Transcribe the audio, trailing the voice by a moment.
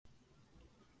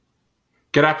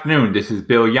Good afternoon. This is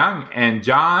Bill Young and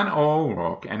John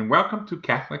O'Rourke, and welcome to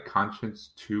Catholic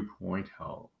Conscience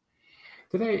 2.0.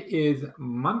 Today is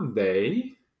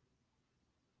Monday,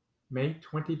 May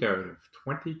 23rd of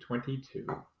 2022,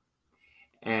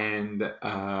 and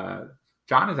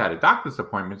John is at a doctor's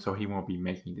appointment, so he won't be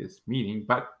making this meeting,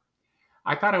 but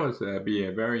I thought it was be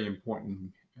a very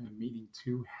important meeting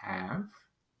to have.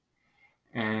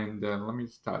 And let me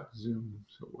start Zoom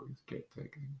so we'll get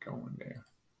going there.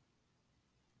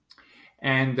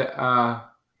 And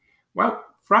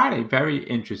Friday, very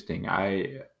interesting.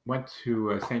 I went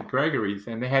to St. Gregory's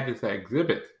and they had this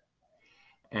exhibit,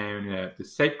 and the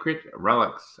sacred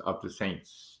relics of the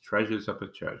saints, treasures of the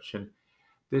church. And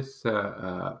this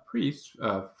priest,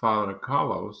 Father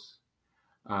Carlos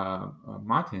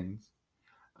Martins,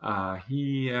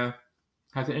 he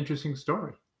has an interesting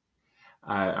story.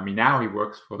 Now he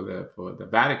works for the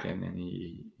Vatican, and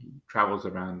he travels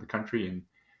around the country. And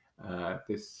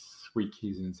this week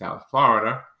he's in South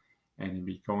Florida, and he'll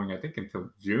be going, I think, until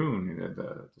June in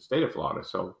the state of Florida.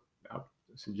 So I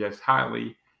suggest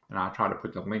highly, and I'll try to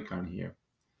put the link on here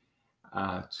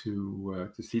to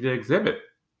see the exhibit.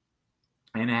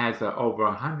 And it has over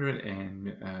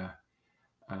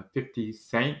 150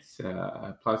 saints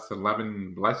plus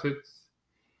 11 blesseds,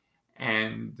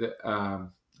 and it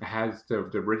has the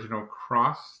original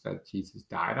cross that Jesus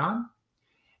died on.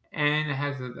 And it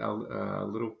has a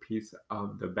little piece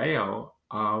of the veil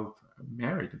of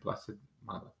Mary, the Blessed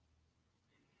Mother.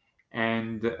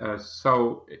 And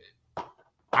so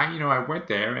I went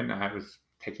there and I was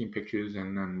taking pictures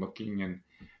and looking and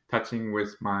touching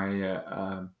with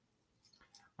my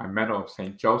my medal of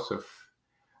Saint Joseph.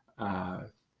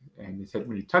 And they said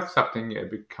when you touch something,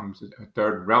 it becomes a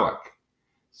third relic.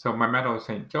 So my medal of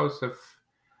Saint Joseph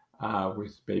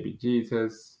with baby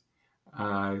Jesus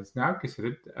is now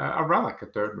considered a relic, a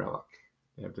third relic.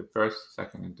 They have the first,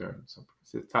 second, and third. So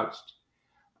because it touched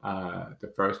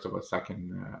the first or a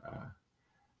second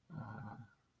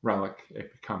relic,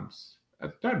 it becomes a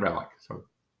third relic. So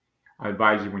I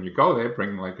advise you when you go there,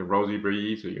 bring like a rosary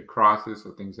beads or your crosses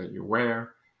or things that you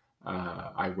wear.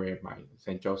 I wear my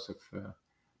St. Joseph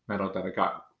medal that I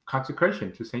got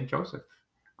consecration to St. Joseph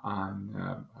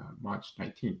on March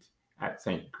 19th at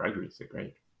St. Gregory's the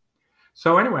Great.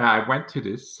 So anyway, I went to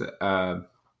this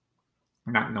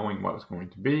not knowing what it was going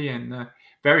to be, and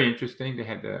very interesting. They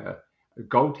had the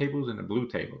gold tables and the blue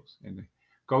tables. And the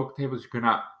gold tables you could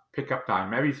not pick up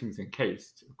time. Everything's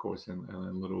encased, of course, in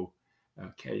a little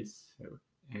case.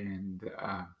 And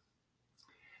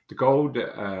the gold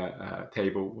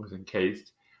table was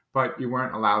encased, but you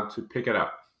weren't allowed to pick it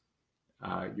up.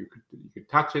 You could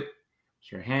touch it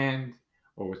with your hand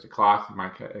or with the cloth. In my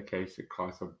case, the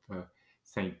cloth of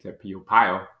Saint Pio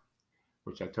Pio,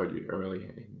 which I told you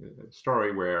earlier in the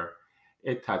story, where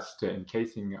it touched the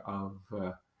encasing of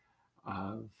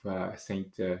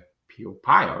Saint Pio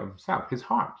Pio himself. His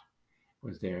heart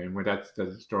was there, and when that's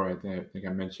the story, I think I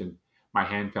mentioned, my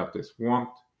hand felt this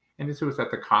warmth, and this was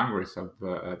at the Congress of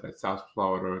that South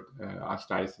Florida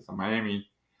Archdiocese of Miami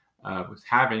was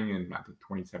having in, I think,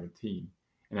 2017,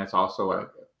 and that's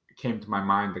also came to my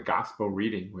mind the gospel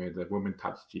reading where the woman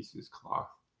touched Jesus'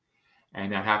 cloth.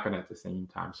 And that happened at the same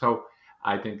time. So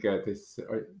I think this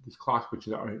cloth, which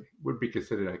would be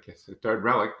considered, I guess, a third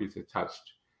relic, because it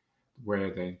touched where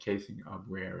the encasing of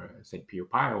where St. Pio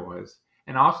Pio was.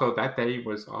 And also that day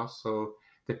was also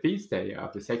the feast day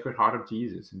of the Sacred Heart of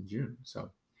Jesus in June. So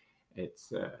it's,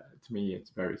 to me,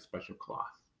 it's a very special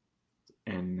cloth.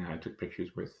 And I took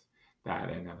pictures with that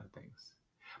and other things.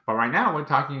 But right now we're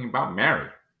talking about Mary.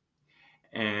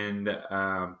 And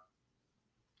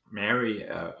Mary,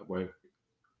 we're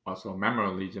also a member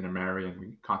of Legion of Mary, and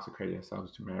we consecrated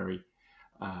ourselves to Mary.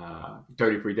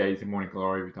 33 days in morning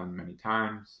glory, we've done many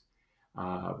times.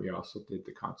 We also did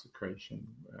the consecration,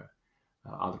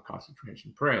 other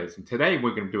consecration prayers. And today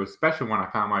we're going to do a special one. I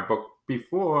found my book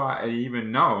before I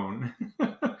even known,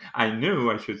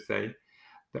 I should say,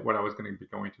 that what I was going to be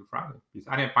going to Friday. Because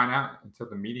I didn't find out until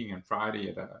the meeting on Friday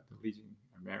at the Legion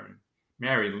of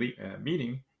Mary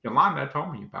meeting. Yolanda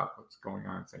told me about what's going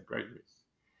on at St. Gregory's.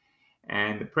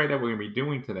 And the prayer that we're going to be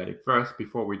doing today, first,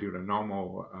 before we do the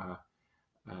normal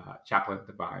Chaplet of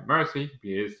Divine Mercy, it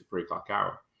is the 3 o'clock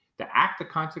hour, the act of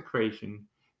consecration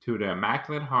to the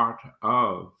Immaculate Heart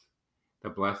of the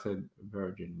Blessed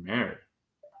Virgin Mary.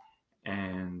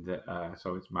 And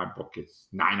so it's my book. It's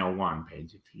 901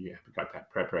 page if you haven't got that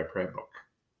prayer book.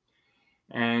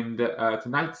 And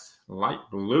tonight's light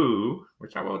blue,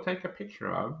 which I will take a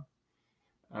picture of.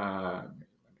 Let me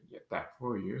get that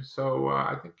for you. So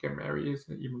I think Mary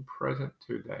isn't even present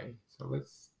today. So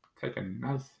let's take a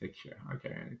nice picture. Okay,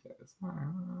 okay,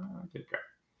 good.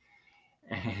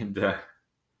 And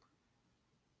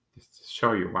just to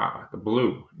show you, wow, the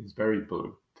blue is very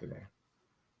blue today.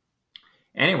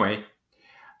 Anyway,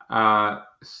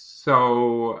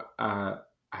 so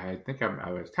I think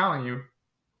I was telling you,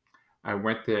 I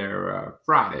went there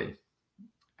Friday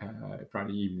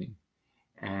evening,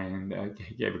 and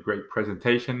he gave a great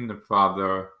presentation. The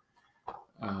Father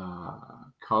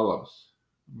Carlos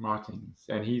Martins,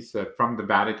 and he's from the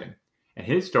Vatican, and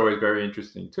his story is very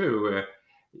interesting too.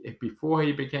 Before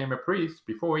he became a priest,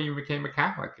 before he even became a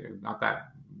Catholic, not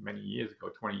that many years ago,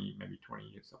 20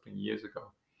 years, something years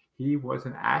ago, he was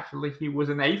an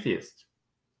atheist.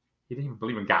 He didn't even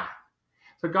believe in God.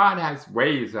 So God has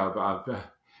ways of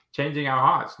changing our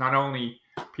hearts. Not only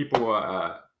people,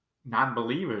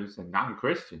 non-believers and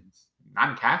non-Christians,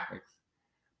 non-Catholics,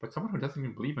 but someone who doesn't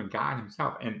even believe in God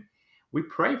himself. And we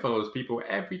pray for those people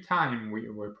every time we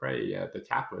pray the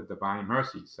Chaplet of Divine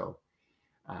Mercy. So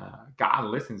God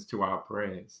listens to our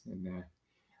prayers. And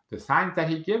the signs that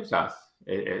he gives us,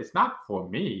 it's not for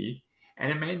me,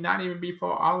 and it may not even be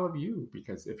for all of you,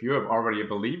 because if you're already a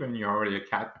believer and you're already a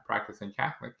practicing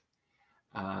Catholic,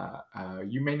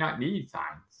 you may not need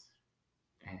signs.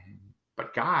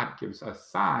 But God gives us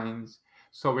signs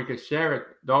so we can share it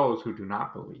with those who do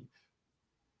not believe,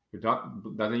 who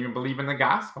doesn't even believe in the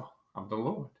gospel of the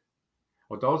Lord,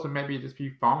 or those who maybe just be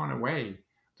falling away,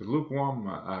 the lukewarm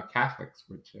Catholics,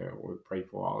 which we pray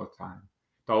for all the time,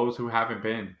 those who haven't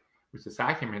been with the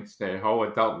sacraments their whole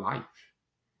adult life,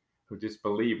 who just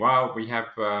believe, well, we have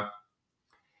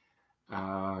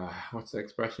what's the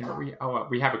expression?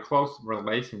 We have a close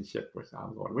relationship with our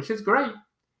Lord, which is great,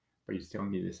 but you still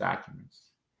need the sacraments.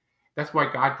 That's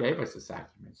why God gave us the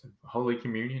sacraments of Holy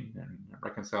Communion and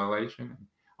reconciliation and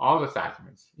all the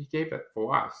sacraments. He gave it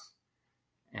for us,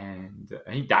 and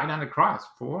he died on the cross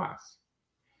for us.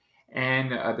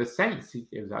 And the saints he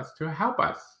gives us to help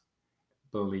us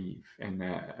believe. And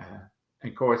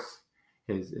of course,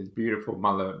 his beautiful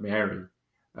Mother Mary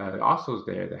also is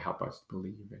there to help us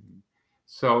believe. And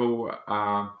so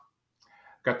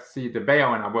got to see the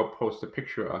veil, and I will post a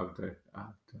picture of the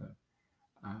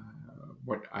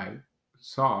what I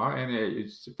saw, and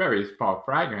it's a very small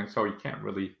fragment, so you can't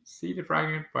really see the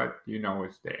fragment, but you know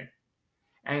it's there.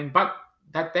 But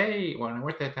that day when I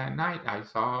went there that night, I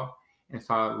saw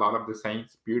a lot of the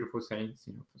saints, beautiful saints.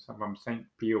 Some of them Saint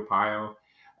Pio Pio,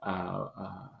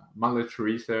 Mother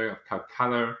Teresa of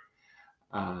Calcutta,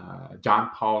 John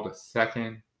Paul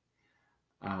II,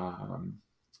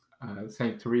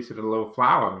 Saint Teresa the Little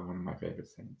Flower, one of my favorite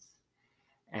saints.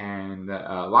 And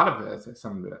a lot of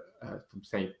some of the from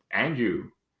Saint Andrew,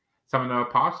 some of the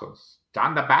apostles,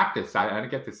 John the Baptist. I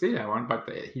didn't get to see that one, but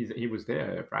he was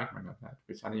there, a fragment of that,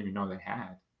 which I didn't even know they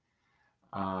had.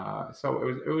 So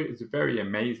it was a very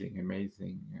amazing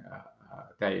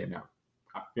day. And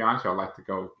I'll be honest, I'd like to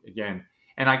go again.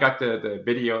 And I got the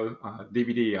video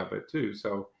DVD of it too.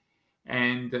 So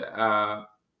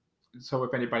so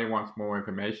if anybody wants more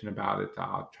information about it,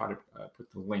 I'll try to put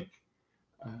the link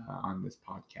on this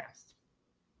podcast.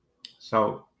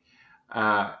 So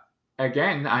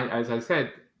again, as I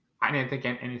said, I didn't think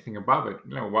anything above it.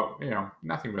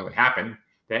 Nothing really happened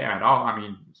there at all. I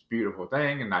mean, it's a beautiful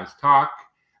thing, a nice talk.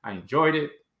 I enjoyed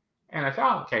it, and I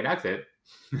thought, okay, that's it.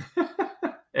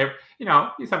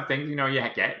 Some things, you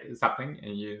get something,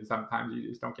 and sometimes you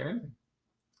just don't get anything.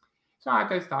 So I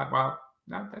just thought, well,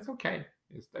 no, that's okay.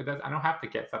 I don't have to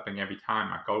get something every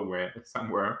time I go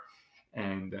somewhere.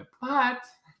 And but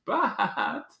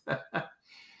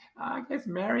I guess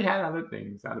Mary had other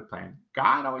things, other plans.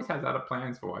 God always has other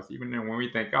plans for us, even when we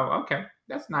think, oh, okay,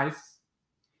 that's nice.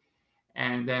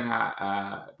 And then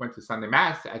I went to Sunday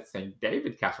Mass at St.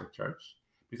 David Catholic Church,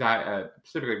 because I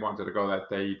specifically wanted to go that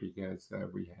day because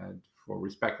we had, for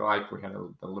Respect Life, we had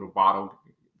a little bottle,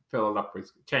 fill it up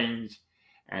with change,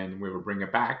 and we would bring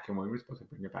it back, and we were supposed to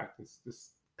bring it back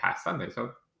this past Sunday.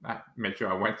 So I made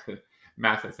sure I went to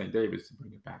Mass at St. David's to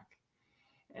bring it back.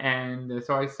 And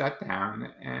so I sat down,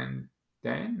 and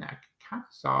then I kind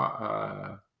of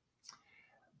saw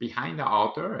behind the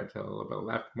altar, a little bit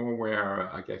left more,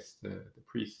 where I guess the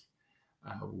priest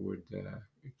would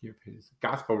give his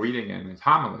gospel reading and his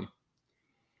homily.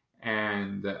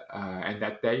 And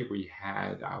that day we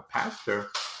had our pastor,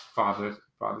 Father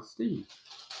Steve.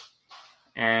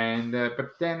 And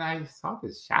but then I saw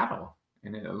this shadow,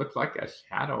 and it looked like a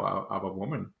shadow of a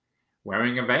woman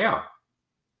wearing a veil.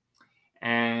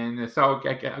 And so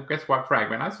guess what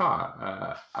fragment? I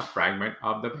saw a fragment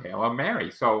of the veil of Mary.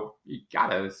 So you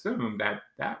gotta assume that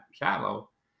shadow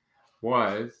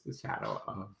was the shadow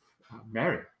of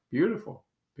Mary. Beautiful,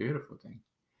 beautiful thing.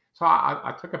 So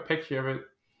I took a picture of it.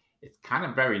 It's kind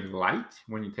of very light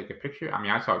when you take a picture. I mean,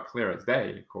 I saw it clear as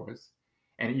day, of course.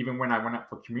 And even when I went up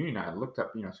for communion, I looked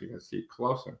up, so you could see it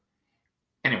closer.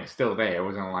 And it was still there. It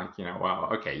wasn't like, well,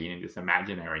 okay, you need this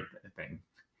imaginary thing.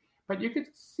 But you could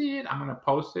see it. I'm going to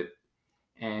post it.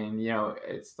 And,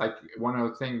 it's like one of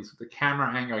those things, the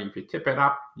camera angle, if you tip it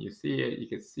up, you see it, you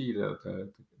can see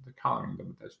the coloring,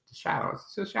 the shadows.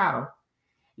 It's a shadow.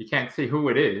 You can't see who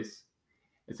it is.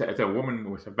 It's a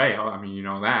woman with a veil. I mean, you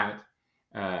know that.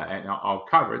 And all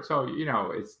covered. So,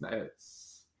 it's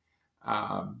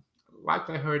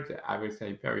likelihood, I would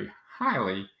say, very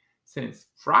highly. Since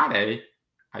Friday,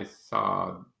 I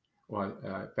saw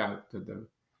about the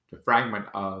fragment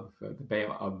of the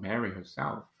veil of Mary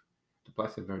herself, the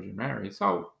Blessed Virgin Mary.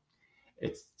 So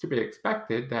it's to be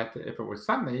expected that if it was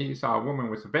Sunday, you saw a woman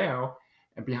with a veil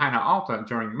and behind an altar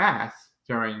during Mass,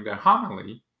 during the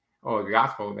homily, or the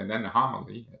Gospel, and then the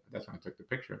homily. That's when I took the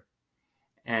picture.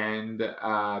 And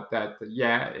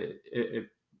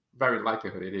very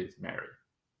likelihood it is Mary.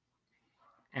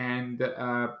 And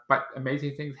but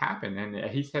amazing things happen. And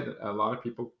he said a lot of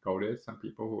people go there. Some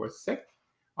people who are sick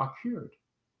are cured.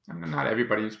 I mean, not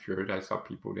everybody is cured. I saw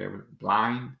people there were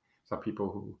blind. Saw people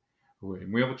who were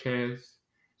in wheelchairs.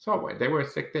 So they were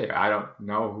sick there. I don't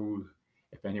know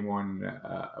if anyone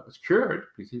was cured,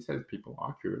 because he says people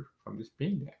are cured from just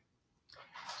being there.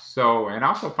 So, and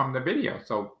also from the video.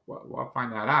 So we'll find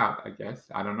that out, I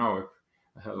guess. I don't know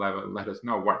if he'll ever let us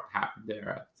know what happened there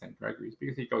at St. Gregory's,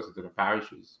 because he goes into the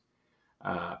parishes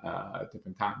at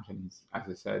different times. And he's, as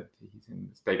I said, he's in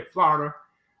the state of Florida,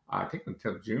 I think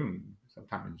until June,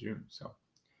 sometime in June. So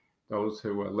those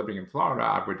who are living in Florida,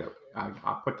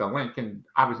 I'll put the link, and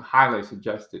I was highly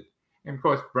suggested. And of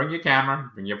course, bring your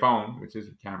camera, bring your phone, which is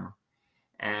your camera,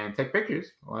 and take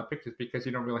pictures, a lot of pictures, because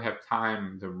you don't really have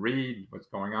time to read what's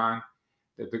going on.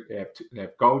 They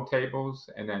have gold tables,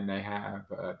 and then they have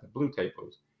the blue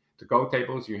tables. The gold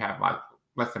tables, you have like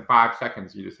less than 5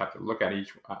 seconds. You just have to look at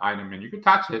each item, and you can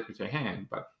touch it with your hand,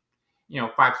 but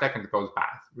 5 seconds goes by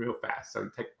real fast. So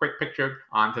you take a quick picture,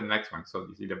 on to the next one. So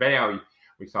you see the veil,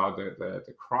 we saw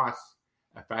the cross,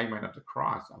 a fragment of the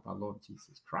cross of our Lord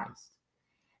Jesus Christ.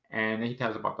 And he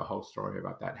tells about the whole story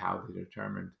about that, how they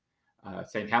determined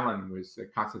St. Helen was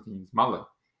Constantine's mother,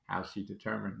 how she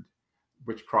determined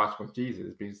which cross was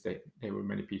Jesus, because there were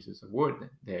many pieces of wood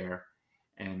there.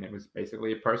 And it was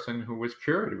basically a person who was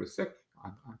cured, who was sick,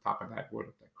 on top of that wood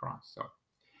of that cross. So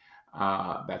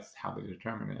that's how they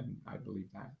determined it, and I believe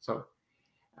that. So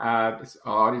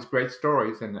all these great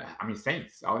stories, and I mean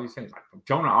saints, all these saints, like from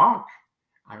Joan of Arc.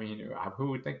 I mean,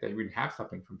 who would think they would have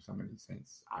something from some of these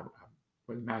saints? I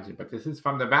would imagine. But this is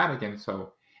from the Vatican,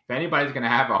 so if anybody's going to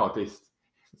have all this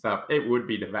stuff, it would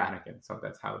be the Vatican. So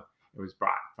that's how it was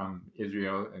brought from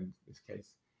Israel, in this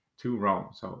case, to Rome.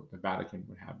 So the Vatican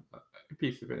would have a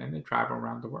piece of it, and they travel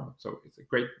around the world. So it's a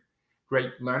great,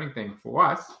 great learning thing for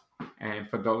us, and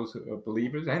for those who are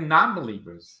believers and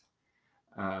non-believers.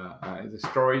 The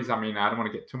stories, I mean, I don't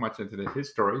want to get too much into his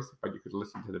stories, but you could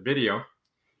listen to the video.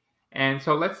 And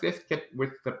so let's just get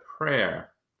with the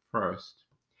prayer first.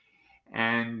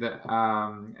 And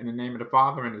in the name of the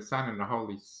Father, and the Son, and the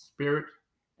Holy Spirit,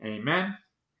 amen.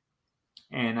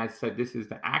 And I said, this is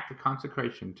the act of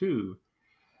consecration to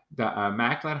the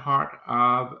Immaculate Heart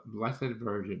of Blessed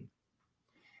Virgin.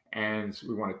 And so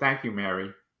we want to thank you,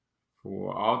 Mary,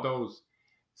 for all those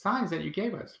signs that you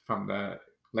gave us from the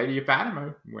Lady of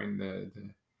Fatima, when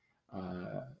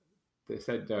they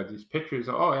said these pictures,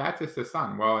 that's just the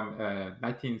sun. Well, in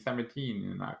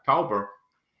 1917, in October,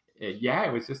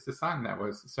 it was just the sun that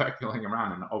was circling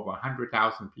around, and over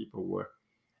 100,000 people were,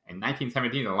 in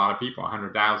 1917, a lot of people,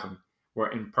 100,000,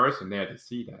 were in person there to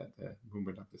see the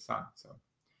movement of the sun. So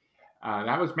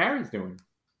that was Mary's doing.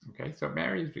 Okay, so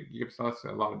Mary gives us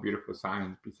a lot of beautiful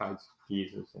signs besides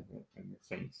Jesus and the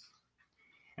saints.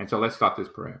 And so let's start this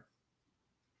prayer.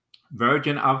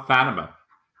 Virgin of Fatima,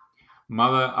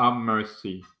 Mother of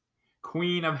Mercy,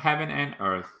 Queen of heaven and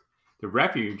earth, the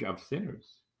refuge of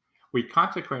sinners, we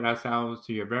consecrate ourselves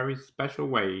to your very special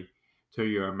way, to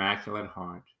your Immaculate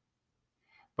Heart.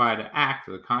 By the act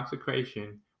of the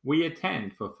consecration, we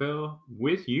attend, fulfill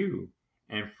with you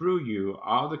and through you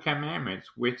all the commandments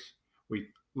which we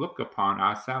look upon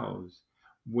ourselves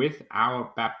with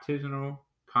our baptismal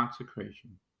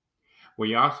consecration.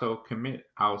 We also commit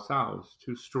ourselves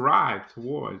to strive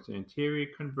towards the interior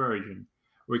conversion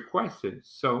requested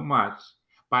so much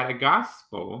by the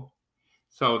gospel,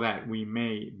 so that we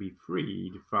may be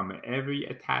freed from every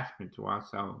attachment to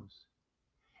ourselves,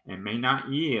 and may not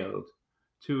yield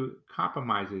to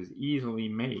compromises easily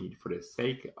made for the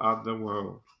sake of the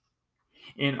world,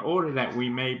 in order that we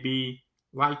may be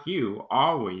like you,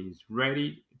 always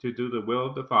ready to do the will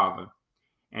of the Father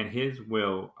and His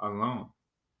will alone.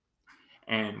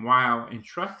 And while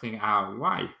entrusting our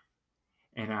life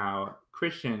and our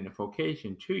Christian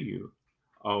vocation to you,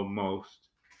 O most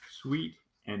sweet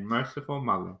and merciful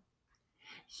Mother,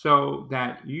 so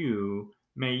that you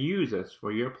may use us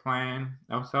for your plan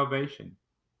of salvation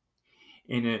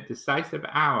in a decisive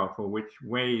hour for which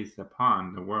weighs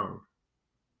upon the world.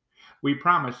 We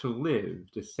promise to live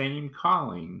the same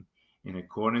calling in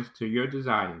accordance to your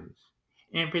desires,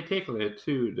 in particular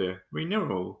to the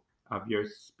renewal of your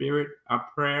spirit of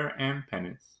prayer and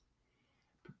penance,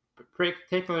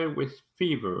 particularly with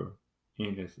fervor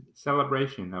in the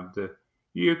celebration of the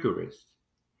Eucharist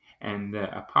and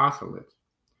the apostolate,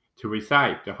 to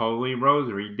recite the Holy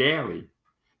Rosary daily,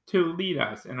 to lead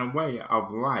us in a way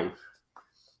of life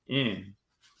in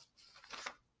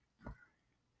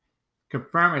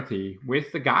conformity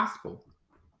with the gospel,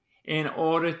 in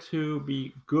order to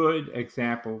be good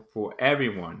example for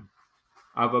everyone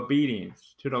of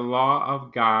obedience to the law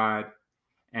of God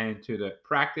and to the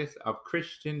practice of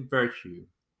Christian virtue,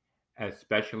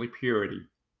 especially purity.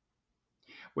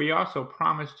 We also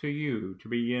promise to you to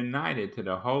be united to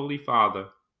the Holy Father,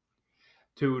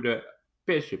 to the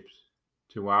bishops,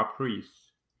 to our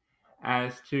priests,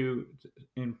 as to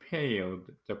impale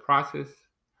the process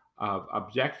of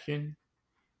objection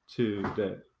to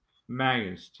the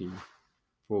majesty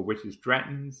for which it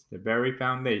threatens the very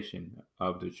foundation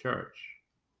of the church.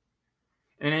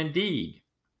 And indeed,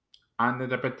 under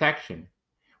the protection,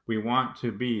 we want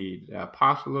to be the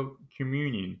apostolic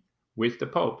communion with the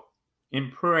Pope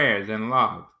in prayers and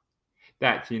love.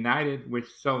 That's united which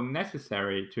so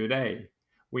necessary today.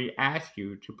 We ask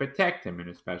you to protect him in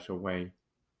a special way.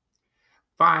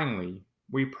 Finally,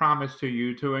 we promise to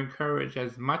you to encourage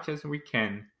as much as we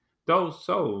can those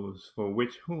souls for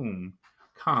which whom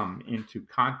come into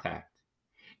contact,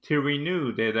 to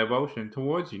renew their devotion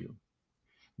towards you,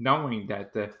 knowing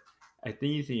that the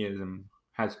atheism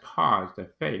has caused the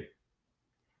faith.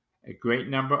 A great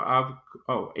number of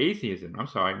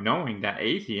knowing that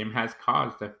atheism has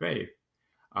caused the faith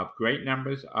of great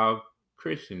numbers of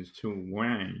Christians to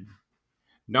wane,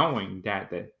 knowing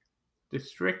that the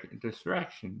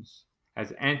distractions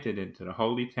has entered into the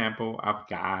holy temple of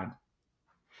God,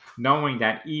 knowing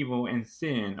that evil and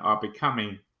sin are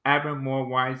becoming ever more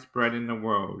widespread in the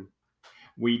world.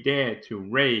 We dare to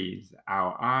raise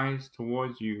our eyes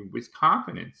towards you with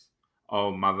confidence,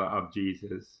 O Mother of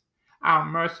Jesus, our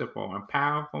merciful and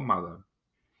powerful Mother,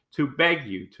 to beg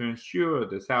you to ensure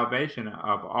the salvation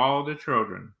of all the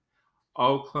children,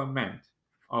 O clement,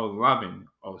 O loving,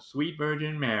 O sweet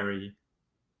Virgin Mary.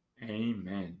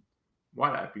 Amen.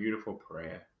 What a beautiful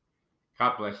prayer.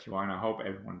 God bless you all, and I hope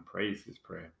everyone prays this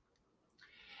prayer.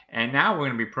 And now we're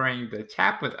going to be praying the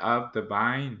Chaplet of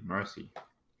Divine Mercy.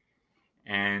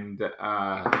 And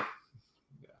to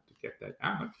get that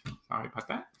out, sorry about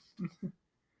that. Let's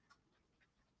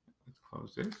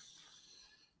close this.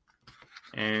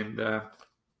 And kind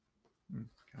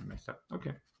of messed up.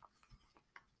 Okay.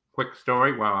 Quick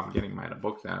story while I'm getting my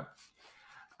books out.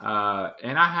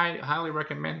 And I highly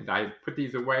recommend it. I put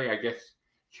these away, I guess,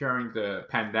 during the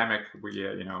pandemic.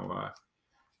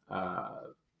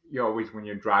 You always, when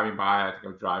you're driving by, I think I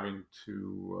was driving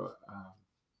to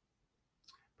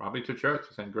probably to church,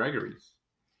 St. Gregory's,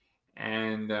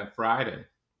 and Friday.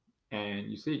 And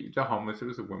you see the homeless. It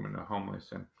was a woman, the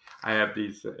homeless, and I have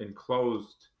these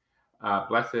enclosed,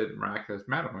 blessed miraculous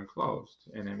medal enclosed,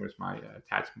 and it was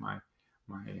attached my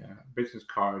business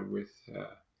card with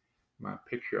my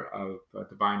picture of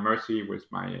Divine Mercy with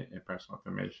my personal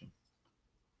information.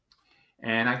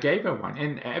 And I gave her one,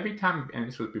 and every time, and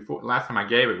this was before. Last time I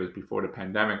gave it was before the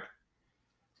pandemic,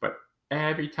 but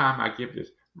every time I give this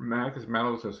miraculous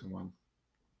medal to someone,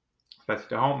 especially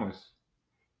the homeless,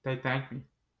 they thank me.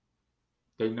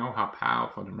 They know how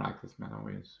powerful the miraculous medal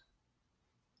is.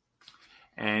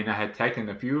 And I had taken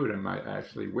a few of them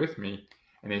actually with me,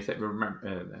 and they said,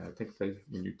 remember, I think they,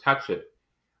 when you touch it,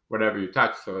 whatever you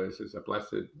touch, so this is a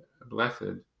blessed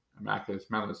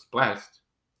miraculous medal, is blessed,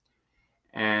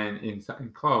 and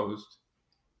enclosed,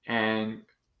 and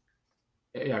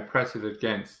I press it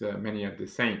against many of the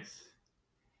saints.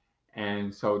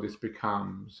 And so this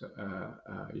becomes,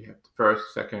 you have the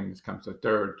first, second, this comes the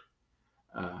third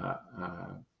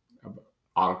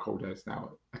article that's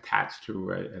now attached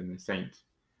to a saint,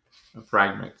 a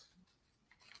fragment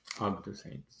of the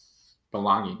saint's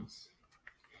belongings.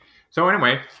 So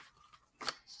anyway,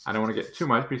 I don't want to get too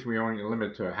much because we're only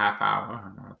limited to a half hour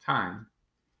on our time.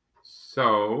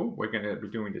 So we're going to be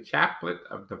doing the Chaplet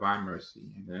of Divine Mercy.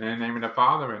 In the name of the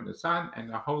Father, and the Son, and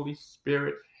the Holy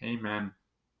Spirit. Amen.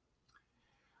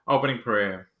 Opening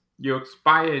prayer. You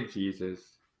expired, Jesus,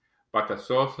 but the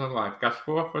source of life gush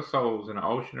forth for souls in an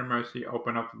ocean of mercy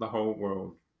open up for the whole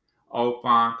world. O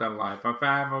font of life,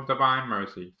 unfathomable divine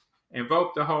mercy,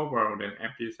 invoke the whole world and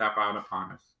empty yourself out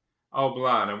upon us. O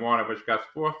blood and water which gush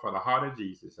forth for the heart of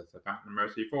Jesus as a fountain of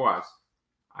mercy for us,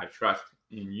 I trust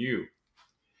in you.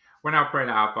 We'll now pray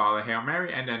to our Father, Hail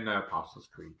Mary, and then the Apostles'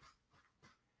 Creed.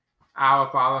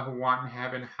 Our Father who art in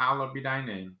heaven, hallowed be thy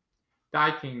name.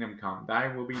 Thy kingdom come,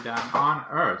 thy will be done on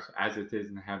earth as it is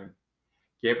in heaven.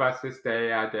 Give us this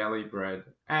day our daily bread,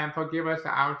 and forgive us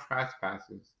our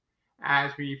trespasses,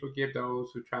 as we forgive those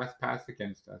who trespass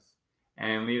against us.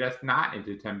 And lead us not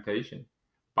into temptation,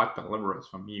 but deliver us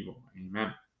from evil.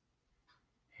 Amen.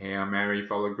 Hail Mary,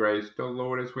 full of grace, the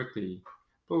Lord is with thee.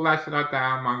 Blessed art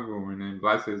thou among women, and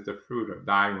blessed is the fruit of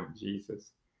thy womb,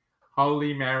 Jesus.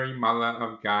 Holy Mary, Mother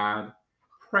of God,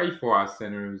 pray for us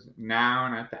sinners, now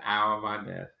and at the hour of our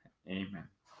death. Amen.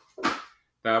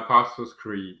 The Apostles'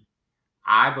 Creed.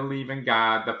 I believe in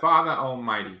God, the Father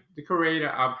Almighty, the creator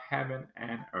of heaven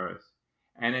and earth,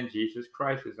 and in Jesus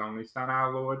Christ, his only Son,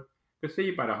 our Lord,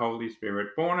 conceived by the Holy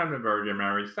Spirit, born of the Virgin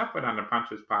Mary, suffered under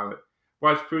Pontius Pilate,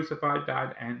 was crucified,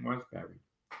 died, and was buried.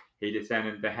 He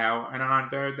descended into hell, and on the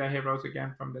third day he rose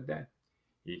again from the dead.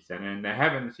 He ascended into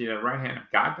heaven, seated at the right hand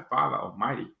of God the Father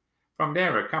Almighty. From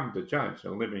there he comes to judge the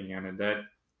living and the dead.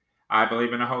 I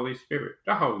believe in the Holy Spirit,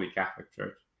 the Holy Catholic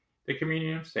Church, the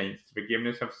communion of saints, the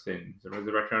forgiveness of sins, the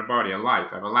resurrection of the body, and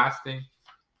life everlasting.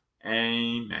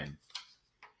 Amen.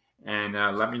 And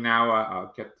let me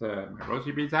now get my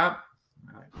rosary beads out.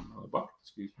 My little book.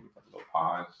 Excuse me for a little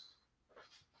pause.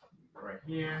 Right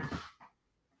here.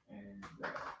 And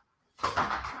let's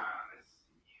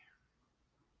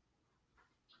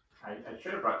see. I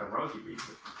should have brought the rosary beads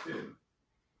with me too.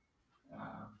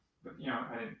 But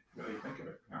I didn't really think of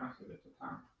it, to be honest with you, at the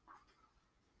time.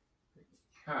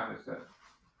 Because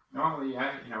normally,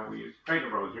 we use pray the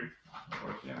rosary.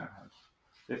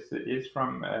 This is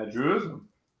from Jerusalem,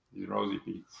 these rosary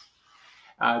beads.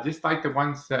 Just like the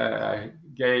ones I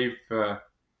gave, that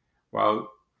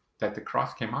the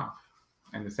cross came off.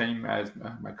 And the same as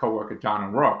my coworker John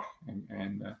O'Rourke,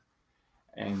 and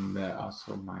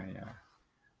also my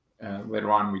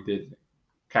later on we did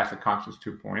Catholic Conscience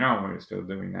 2.0. We're still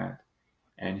doing that,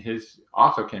 and his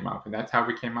also came up, and that's how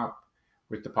we came up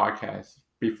with the podcast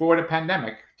before the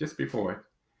pandemic, just before it,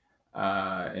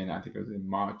 and I think it was in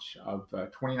March of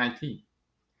 2019.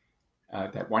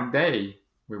 That one day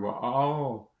we will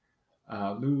all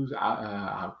lose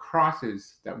our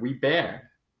crosses that we bear.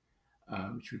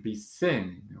 Which would be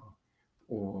sin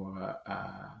or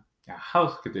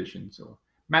health conditions or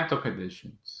mental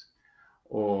conditions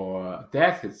or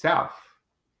death itself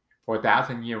for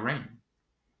 1,000-year reign.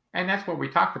 And that's what we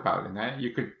talked about. And that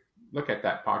you could look at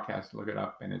that podcast, look it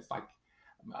up, and it's like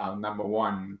our number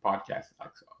one podcast,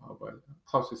 like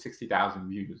close to 60,000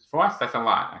 views. For us, that's a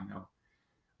lot. I know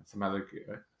some other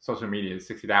social media,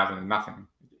 60,000 is nothing.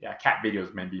 Yeah, cat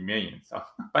videos may be millions. So,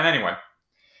 but anyway.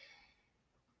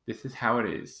 This is how it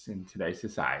is in today's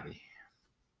society.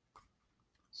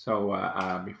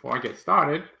 So before I get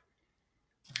started,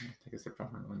 I'm going to take a sip from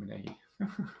my lemonade.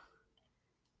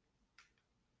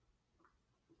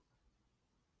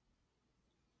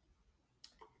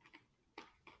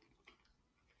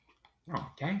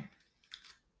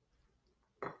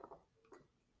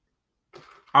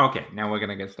 Okay, now we're going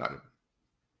to get started.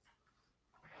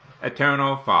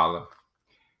 Eternal Father,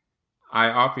 I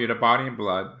offer you the body and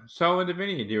blood, soul and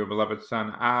divinity of your beloved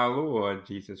Son, our Lord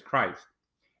Jesus Christ,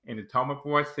 in atonement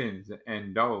for our sins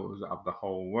and those of the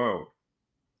whole world.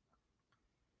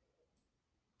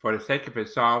 For the sake of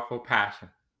his sorrowful passion,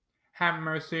 have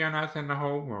mercy on us and the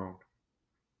whole world.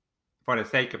 For the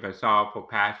sake of his sorrowful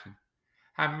passion,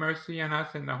 have mercy on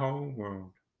us and the whole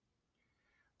world.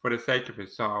 For the sake of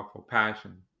his sorrowful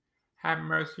passion, have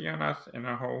mercy on us and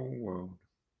the whole world.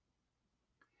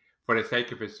 For the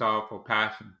sake of his sorrowful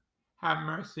passion, have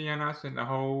mercy on us and the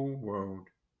whole world.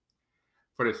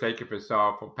 For the sake of his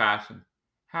sorrowful passion,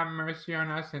 have mercy on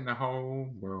us and the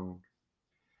whole world.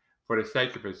 For the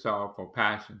sake of his sorrowful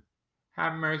passion,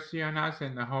 have mercy on us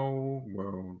and the whole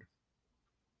world.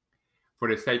 For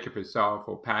the sake of his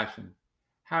sorrowful passion,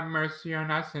 have mercy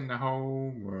on us and the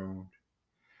whole world.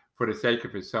 For the sake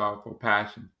of his sorrowful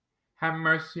passion, have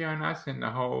mercy on us and the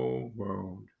whole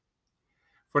world.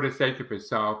 For the sake of his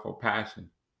sorrowful passion,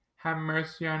 have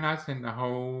mercy on us and the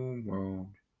whole world.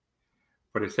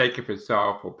 For the sake of his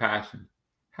sorrowful passion,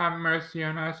 have mercy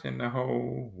on us and the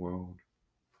whole world.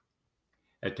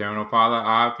 Eternal Father,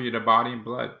 I offer you the body and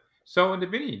blood, soul and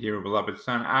divinity, dear beloved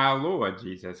Son, our Lord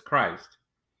Jesus Christ,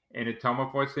 in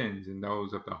atonement for sins and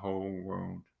those of the whole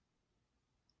world.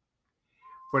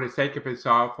 For the sake of his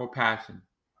sorrowful passion,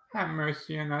 have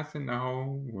mercy on us and the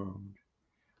whole world.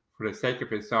 For the sake of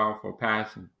his sorrowful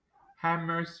passion, have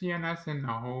mercy on us and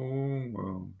the whole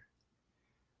world.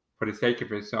 For the sake of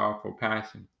his sorrowful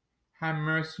passion, have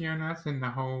mercy on us and the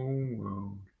whole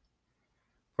world.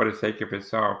 For the sake of his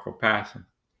sorrowful passion,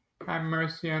 have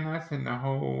mercy on us and the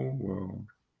whole world.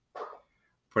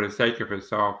 For the sake of his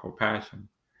sorrowful passion,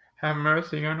 have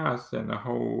mercy on us and the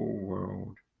whole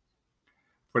world.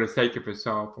 For the sake of his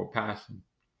sorrowful passion,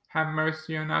 have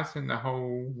mercy on us and the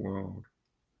whole world.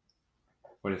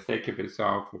 For the sake of his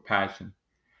sorrowful passion,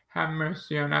 have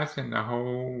mercy on us and the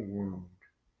whole world.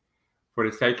 For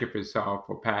the sake of his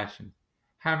sorrowful passion,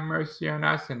 have mercy on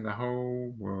us and the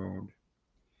whole world.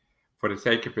 For the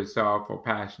sake of his sorrowful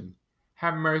passion,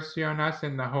 have mercy on us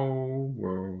and the whole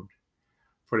world.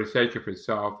 For the sake of his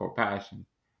sorrowful passion,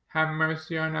 have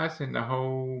mercy on us and the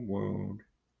whole world.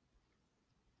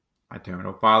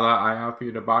 Eternal Father, I offer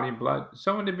you the body and blood,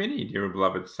 soul and divinity, dear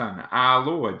beloved Son, our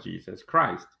Lord Jesus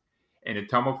Christ, in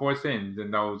atonement for sins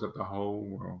and those of the whole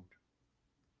world.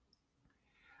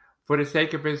 For the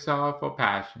sake of his sorrowful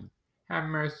passion, have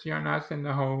mercy on us and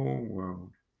the whole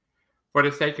world. For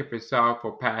the sake of his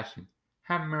sorrowful passion,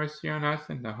 have mercy on us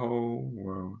and the whole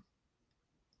world.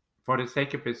 For the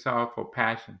sake of his sorrowful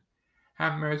passion,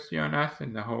 have mercy on us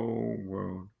and the whole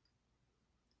world.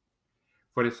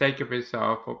 For the sake of his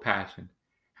sorrowful passion,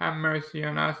 have mercy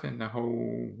on us and the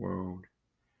whole world.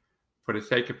 For the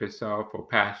sake of his sorrowful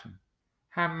passion,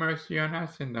 have mercy on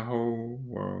us and the whole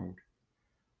world.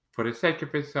 For the sake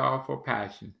of his sorrowful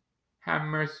passion, have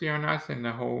mercy on us and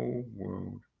the whole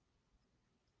world.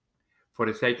 For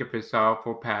the sake of his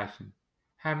sorrowful passion,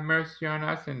 have mercy on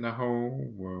us and the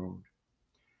whole world.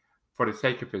 For the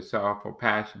sake of his sorrowful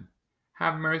passion,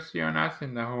 have mercy on us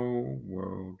and the whole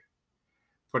world.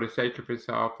 For the sake of his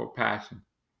sorrowful passion,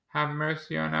 have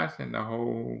mercy on us and the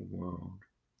whole world.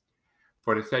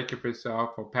 For the sake of his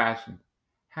sorrowful passion,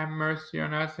 have mercy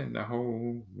on us and the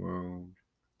whole world.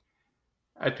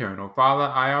 Eternal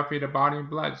Father, I offer you the body and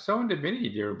blood, soul and divinity,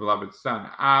 dear beloved Son,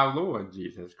 our Lord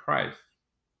Jesus Christ,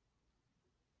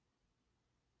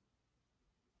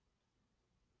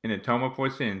 in atonement for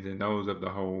sins and those of the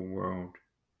whole world.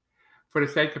 For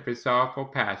the sake of his sorrowful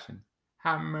passion,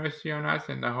 have mercy on us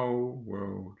and the whole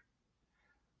world.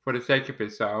 For the sake of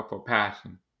his sorrowful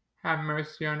passion, have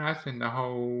mercy on us and the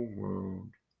whole world.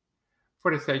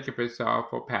 For the sake of his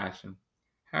sorrowful passion,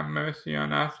 have mercy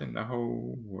on us and the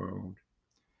whole world.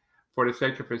 For the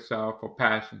sake of his sorrowful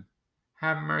passion,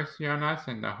 have mercy on us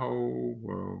and the whole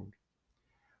world.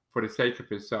 For the sake of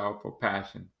his sorrowful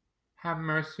passion, have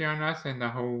mercy on us and the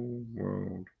whole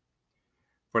world.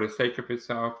 For the sake of his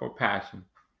sorrowful passion,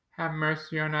 have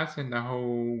mercy on us and the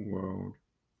whole world.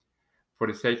 For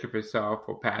the sake of his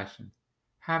sorrowful passion,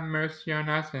 have mercy on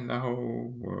us and the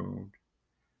whole world.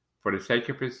 For the sake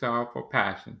of his sorrowful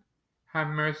passion, have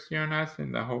mercy on us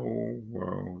and the whole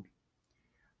world.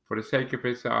 For the sake of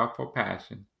his sorrowful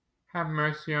passion, have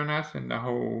mercy on us and the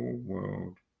whole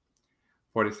world.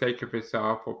 For the sake of his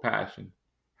sorrowful passion,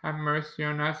 have mercy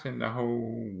on us and the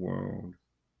whole world.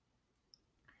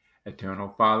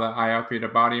 Eternal Father, I offer you the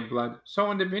body and blood,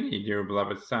 soul and divinity, dear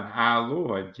beloved Son, our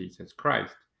Lord Jesus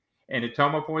Christ, in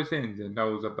atonement for sins and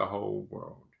those of the whole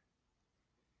world.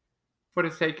 For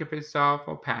the sake of his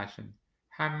sorrowful passion,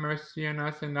 have mercy on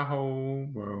us and the whole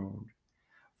world.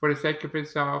 For the sake of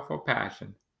his sorrowful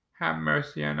passion, have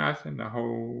mercy on us and the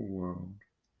whole world.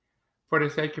 For the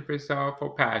sake of his sorrowful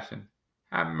passion,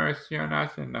 have mercy on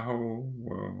us and the whole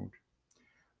world.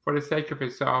 For the sake of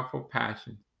his sorrowful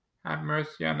passion, have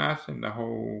mercy on us and the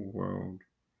whole world.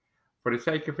 For the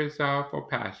sake of his sorrowful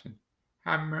passion,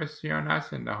 have mercy on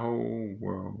us and the whole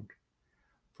world.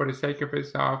 For the sake of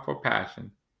his sorrowful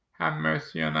passion, have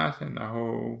mercy on us and the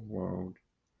whole world.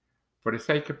 For the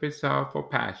sake of his sorrowful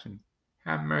passion,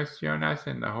 have mercy on us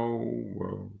and the whole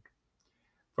world.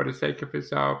 For the sake of his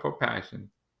sorrowful passion,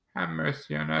 have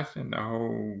mercy on us and the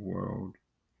whole world.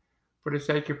 For the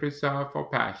sake of his sorrowful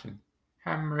passion,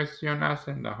 have mercy on us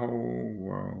and the whole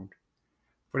world.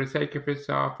 For the sake of his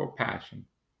sorrowful passion,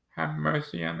 have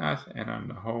mercy on us and on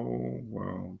the whole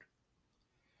world.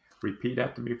 Repeat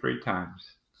after me 3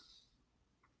 times.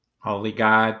 Holy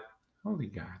God, holy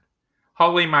God,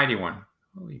 holy mighty one,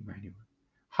 holy mighty one,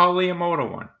 holy immortal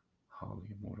one, holy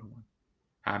immortal one.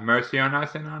 Have mercy on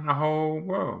us and on the whole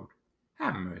world.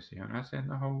 Have mercy on us and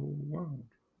the whole world.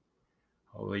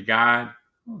 Holy God,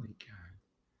 holy God,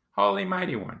 holy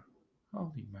mighty one,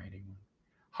 holy mighty one,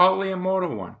 holy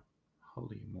immortal one,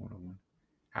 holy immortal one.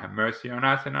 Have mercy on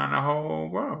us and on the whole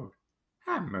world.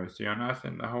 Have mercy on us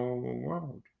and the whole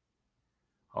world.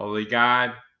 Holy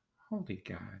God, holy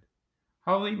God,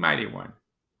 holy mighty one,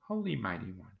 Holy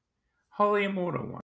Mighty One, Holy Immortal One.